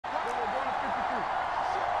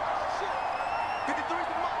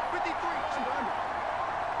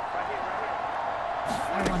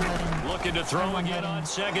Looking to throw again on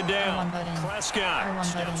second down. Prescott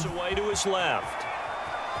steps away to his left.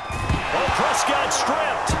 Oh, Prescott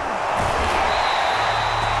stripped.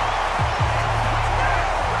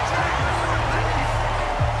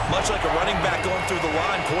 Much like a running back going through the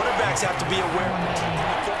line, quarterbacks have to be aware of the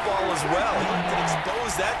football as well. He got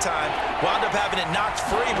exposed that time, wound up having it knocked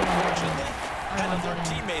free, but fortunately had another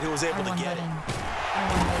teammate who was able to get it.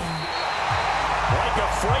 Like a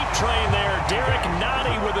freight train there, Derek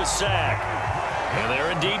Nottie with a sack. And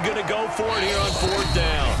they're indeed going to go for it here on fourth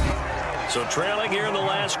down. So trailing here in the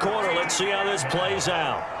last quarter, let's see how this plays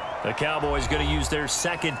out. The Cowboys going to use their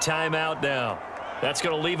second timeout now. That's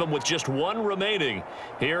going to leave them with just one remaining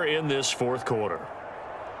here in this fourth quarter.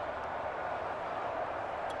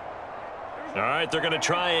 All right, they're going to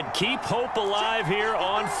try and keep hope alive here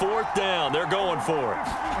on fourth down. They're going for it.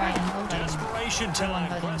 Desperation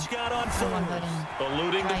time. Prescott on fourth.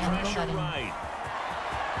 Eluding the pressure right.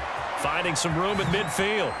 Finding some room at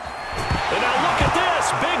midfield. And now look at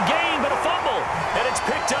this. Big gain, but a fumble. And it's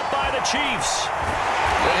picked up by the Chiefs.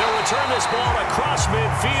 And he'll return this ball across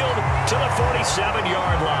midfield to the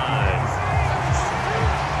 47-yard line.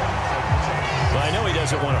 Well, I know he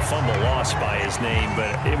doesn't want a fumble lost by his name,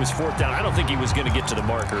 but it was fourth down. I don't think he was going to get to the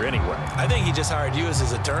marker anyway. I think he just hired you as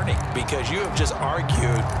his attorney because you have just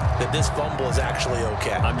argued that this fumble is actually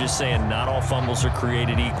okay. I'm just saying not all fumbles are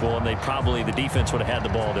created equal, and the defense would have had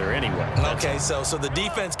the ball there anyway. Okay, so the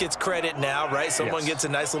defense gets credit now, right? Someone gets a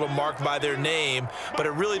nice little mark by their name, but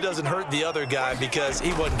it really doesn't hurt the other guy because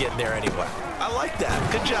he wasn't getting there anyway. I like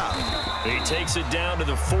that. Good job. He takes it down to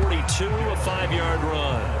the 42, a 5-yard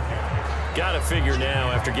run. Got to figure now,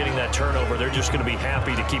 after getting that turnover, they're just going to be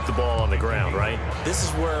happy to keep the ball on the ground, right? This is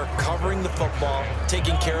where covering the football,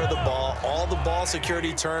 taking care of the ball, all the ball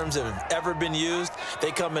security terms that have ever been used,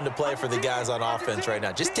 they come into play for the guys on offense right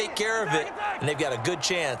now. Just take care of it, and they've got a good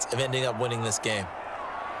chance of ending up winning this game.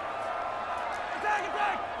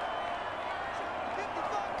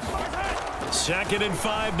 Second and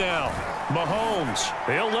 5 now. Mahomes,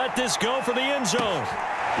 he'll let this go for the end zone.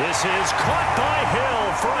 This is caught by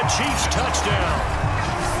Hill for a Chiefs touchdown.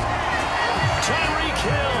 Tyreek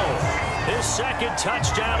Hill, his second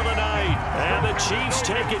touchdown of the night. And the Chiefs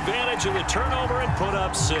take advantage of the turnover and put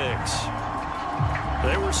up 6.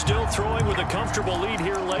 They were still throwing with a comfortable lead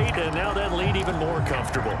here late, and now that lead even more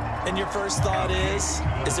comfortable. And your first thought is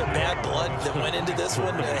there bad blood that went into this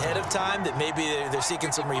one ahead of time, that maybe they're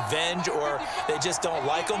seeking some revenge or they just don't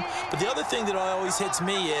like them? But the other thing that always hits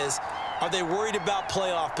me is, are they worried about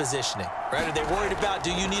playoff positioning, right? Are they worried about,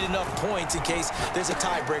 do you need enough points in case there's a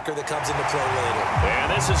tiebreaker that comes into play later?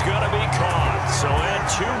 And this is going to be caught. So add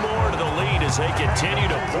 2 more to the lead as they continue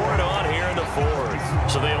to pour it on here in the fourth.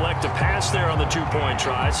 So they elect to pass there on the 2-point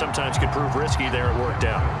try. Sometimes could prove risky there. It worked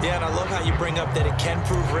out. Yeah, and I love how you bring up that it can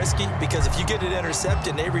prove risky, because if you get it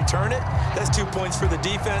intercepted and they return it, that's 2 points for the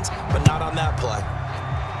defense, but not on that play.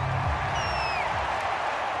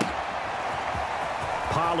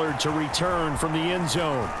 Pollard to return from the end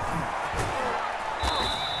zone.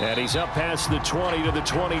 And he's up past the 20 to the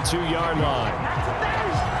 22-yard line.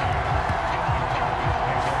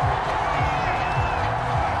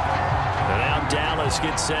 And now Dallas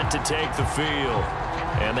gets set to take the field.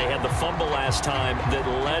 And they had the fumble last time that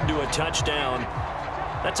led to a touchdown.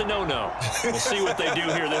 That's a no-no. We'll see what they do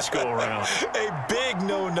here this go-around. A big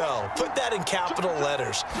no-no. Put that in capital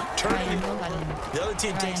letters. The other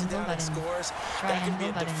team takes it down and scores. That can be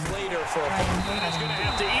a deflator for a football. He's going to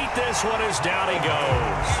have to eat this one as down he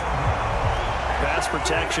goes. Pass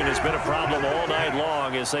protection has been a problem all night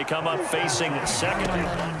long as they come up facing second and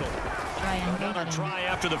bundle. Another try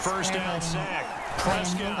after the first down sack.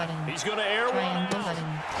 Prescott, he's going to air one.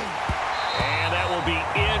 And that will be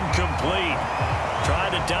incomplete.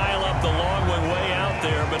 Trying to dial up the long one way out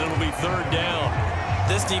there, but it'll be third down.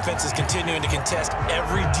 This defense is continuing to contest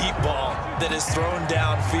every deep ball that is thrown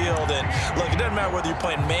downfield. And look, it doesn't matter whether you're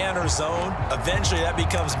playing man or zone. Eventually that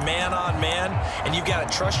becomes man on man, and you've got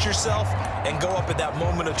to trust yourself and go up at that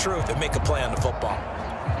moment of truth and make a play on the football.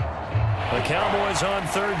 The Cowboys on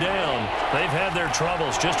third down. They've had their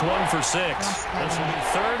troubles, just 1 for 6. This will be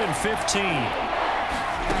 3rd and 15.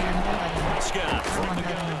 Scott from the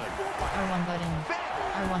gun.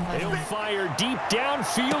 He'll fire deep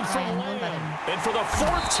downfield from Lamb. And for the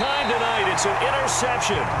 4th time tonight, it's an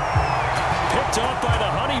interception. Picked off by the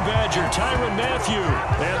Honey Badger, Tyrann Mathieu.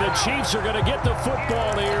 And the Chiefs are going to get the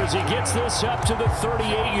football here as he gets this up to the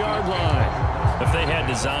 38-yard line. If they had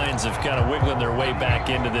designs of kind of wiggling their way back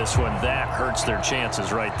into this one, that hurts their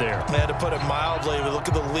chances right there. Man, to put it mildly, look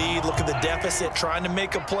at the lead, look at the deficit, trying to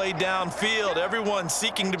make a play downfield. Everyone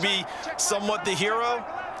seeking to be somewhat the hero.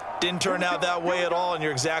 Didn't turn out that way at all, and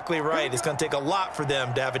you're exactly right. It's going to take a lot for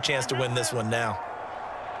them to have a chance to win this one now.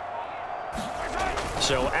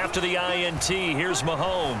 So after the INT, here's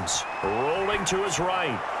Mahomes rolling to his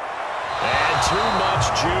right. And too much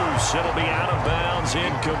juice. It'll be out of bounds,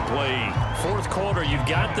 incomplete. Fourth quarter, you've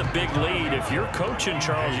got the big lead. If you're coaching,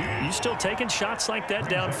 Charles, you still taking shots like that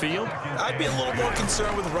downfield? I'd be a little more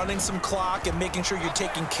concerned with running some clock and making sure you're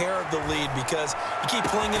taking care of the lead, because you keep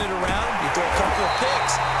flinging it around, you throw a couple of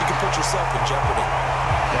picks, you can put yourself in jeopardy.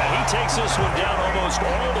 Yeah, he takes this one down almost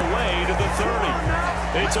all the way to the 30.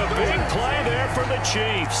 It's a big play there for the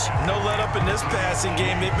Chiefs. No let up in this passing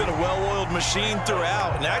game. They've been a well-oiled machine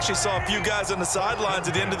throughout, and actually saw a few guys on the sidelines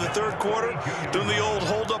at the end of the third quarter doing the old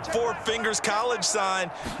hold up four fingers college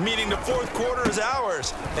sign, meaning the fourth quarter is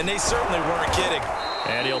ours, and they certainly weren't kidding.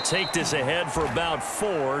 And he'll take this ahead for about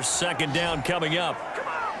 4. Second down coming up.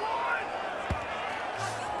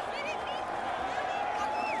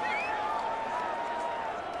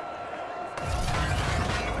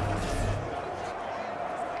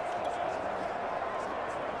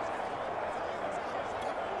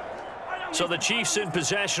 So the Chiefs in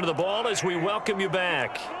possession of the ball as we welcome you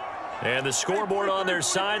back. And the scoreboard on their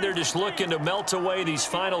side, they're just looking to melt away these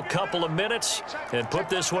final couple of minutes and put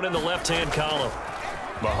this one in the left-hand column.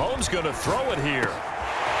 Mahomes going to throw it here.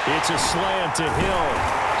 It's a slant to Hill.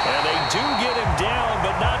 And they do get him down,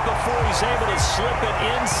 but not before he's able to slip it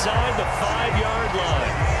inside the 5-yard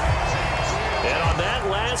line. And on that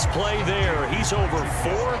last play there, he's over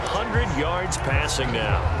 400 yards passing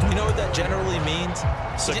now. You know what that generally means?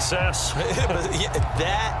 Success.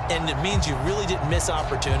 That, and it means you really didn't miss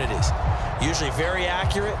opportunities. Usually very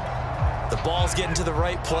accurate. The ball's getting to the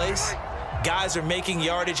right place. Guys are making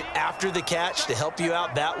yardage after the catch to help you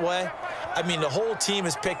out that way. I mean, the whole team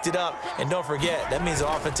has picked it up. And don't forget, that means the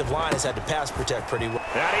offensive line has had to pass protect pretty well.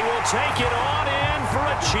 And he will take it on in for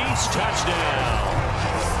a Chiefs touchdown.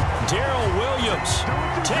 Darrell Williams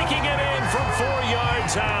taking it in from 4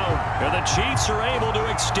 yards out. And the Chiefs are able to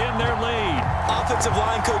extend their lead. Offensive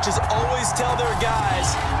line coaches always tell their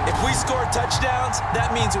guys, if we score touchdowns,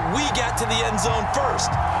 that means we got to the end zone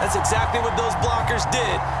first. That's exactly what those blockers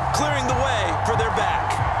did, clearing the way for their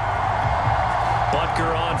back.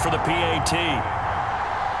 Butker on for the PAT.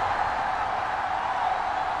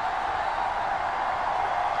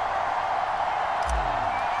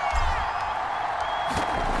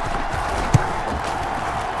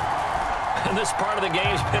 And this part of the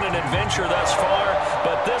game's been an adventure thus far,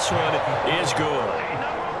 but this one is good.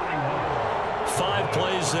 5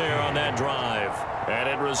 plays there on that drive, and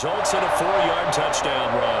it results in a 4-yard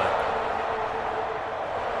touchdown run.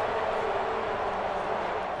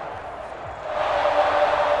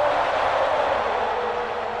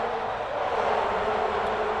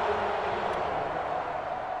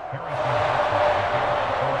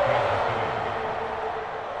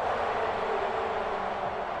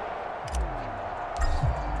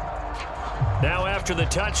 Now after the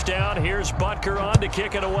touchdown, here's Butker on to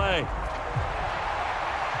kick it away.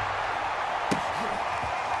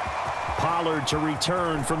 Pollard to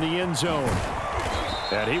return from the end zone.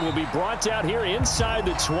 And he will be brought down here inside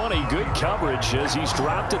the 20. Good coverage as he's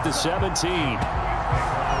dropped at the 17.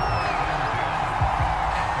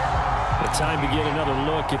 The time to get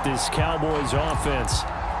another look at this Cowboys offense.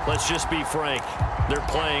 Let's just be frank. They're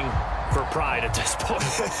playing for pride at this point.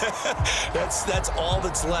 That's all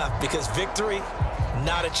that's left, because victory,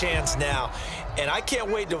 not a chance now. And I can't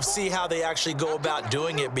wait to see how they actually go about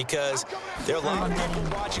doing it, because there are a lot of people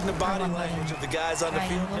watching the body language of the guys on the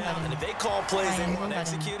field now. And if they call plays they want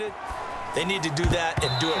executed, they need to do that and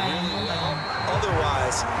do it really well.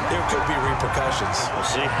 Otherwise, there could be repercussions. We'll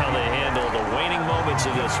see how they handle the waning moments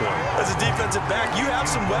of this one. As a defensive back, you have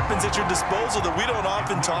some weapons at your disposal that we don't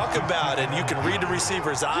often talk about. And you can read the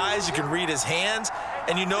receiver's eyes, you can read his hands,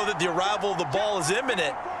 and you know that the arrival of the ball is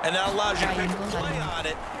imminent. And that allows you to make a play on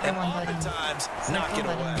it and oftentimes knock it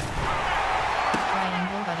away.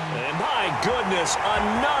 And my goodness,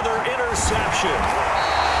 another interception.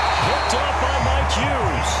 Picked up by Mike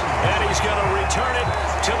Hughes. And he's going to return it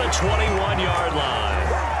to the 21-yard line.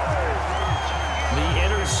 The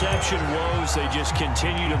interception woes, they just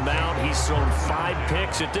continue to mount. He's thrown 5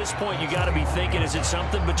 picks. At this point, you got to be thinking, is it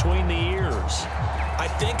something between the ears? I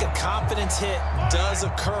think a confidence hit does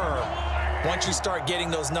occur once you start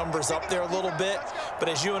getting those numbers up there a little bit. But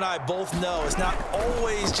as you and I both know, it's not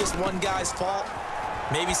always just one guy's fault.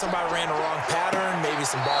 Maybe somebody ran a wrong pattern. Maybe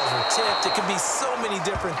some balls were tipped. It could be so many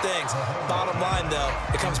different things. Bottom line, though,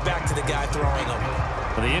 it comes back to the guy throwing them.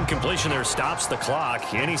 The incompletion there stops the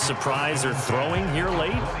clock. Any surprise they're throwing here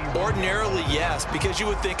late? Ordinarily, yes, because you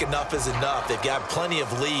would think enough is enough. They've got plenty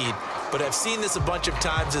of lead, but I've seen this a bunch of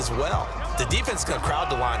times as well. The defense is going to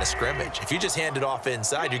crowd the line of scrimmage. If you just hand it off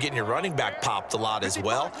inside, you're getting your running back popped a lot as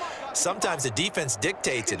well. Sometimes the defense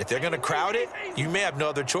dictates it. If they're going to crowd it, you may have no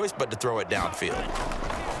other choice but to throw it downfield.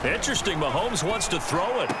 Interesting. Mahomes wants to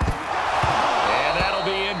throw it. And that'll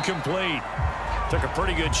be incomplete. Took a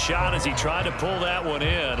pretty good shot as he tried to pull that one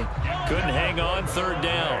in. Couldn't hang on, third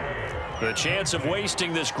down. The chance of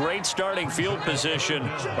wasting this great starting field position,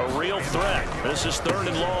 a real threat. This is 3rd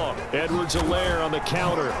and long. Edwards-Helaire on the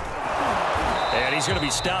counter. And he's going to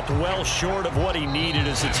be stopped well short of what he needed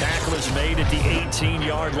as the tackle is made at the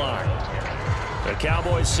 18-yard line. The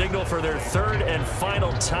Cowboys signal for their 3rd and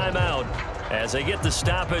final timeout as they get the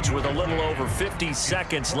stoppage with a little over 50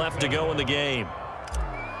 seconds left to go in the game.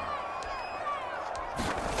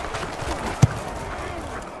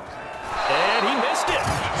 And he missed it.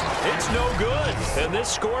 It's no good. And this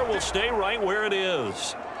score will stay right where it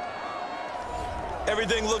is.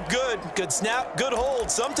 Everything looked good. Good snap, good hold.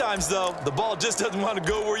 Sometimes, though, the ball just doesn't want to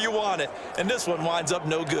go where you want it. And this one winds up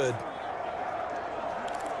no good.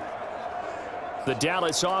 The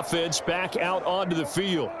Dallas offense back out onto the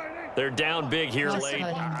field. They're down big here late.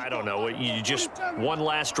 I don't know. You just one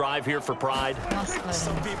last drive here for pride?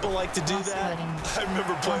 Some people like to do that. I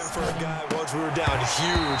remember playing for a guy once. We were down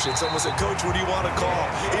huge, and someone said, "Coach, what do you want to call?"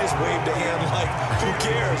 He just waved a hand like, "Who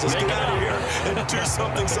cares? Let's get out of here and do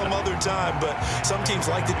something some other time." But some teams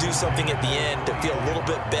like to do something at the end to feel a little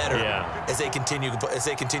bit better as they continue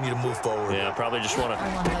to move forward. Yeah, probably just want to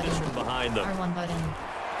get this one behind them. R1 button.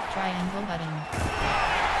 Triangle button.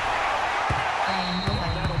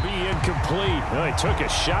 That'll be incomplete. Well, he took a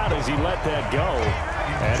shot as he let that go.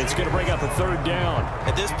 And it's going to bring up a 3rd down.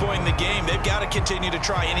 At this point in the game, they've got to continue to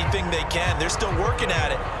try anything they can. They're still working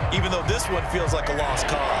at it, even though this one feels like a lost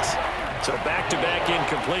cause. So back-to-back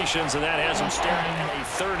incompletions, and that has them staring at a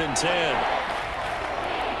 3rd and 10.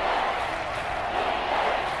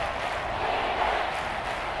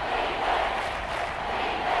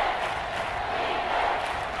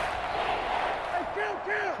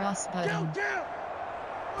 Cross button.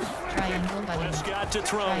 Triangle button. Got to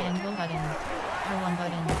throw. Triangle button. R1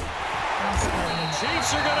 button. Cross button.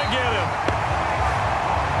 Chiefs are going to get him.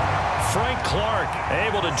 Frank Clark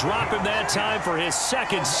able to drop him that time for his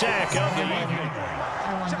 2nd sack of the evening.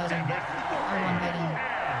 R1 button. R1 button.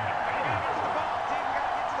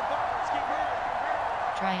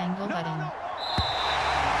 Triangle button.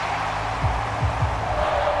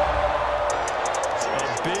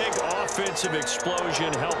 Big offensive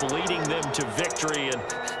explosion helped leading them to victory, and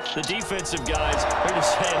the defensive guys are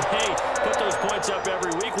just saying, hey, put those points up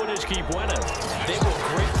every week, we'll just keep winning. They will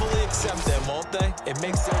gratefully accept them, won't they? It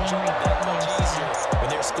makes their job that much easier when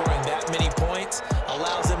they're scoring that many points,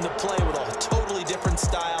 allows them to play with a totally different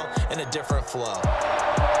style and a different flow.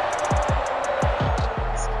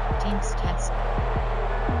 Team stats.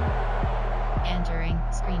 Entering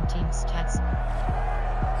screen team stats.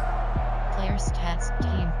 Player stats,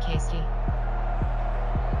 Team KC.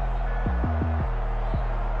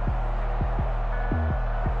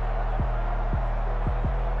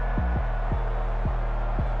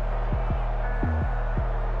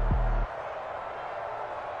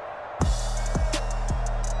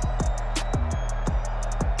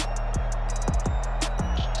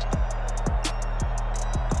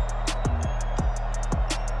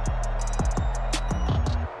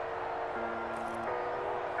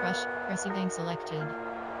 Receiving selected.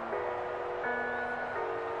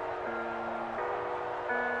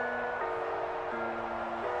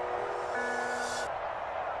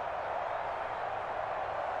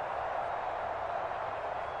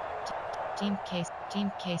 Team KC.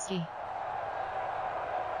 Team KC.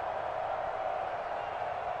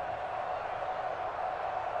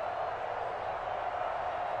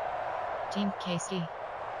 Team KC.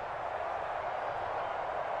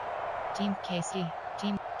 Team KC.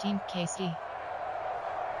 Team KC.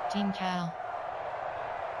 Team Cal.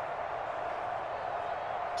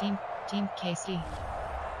 Team KC.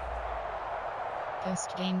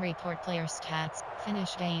 Post-game report player stats.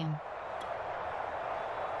 Finish game.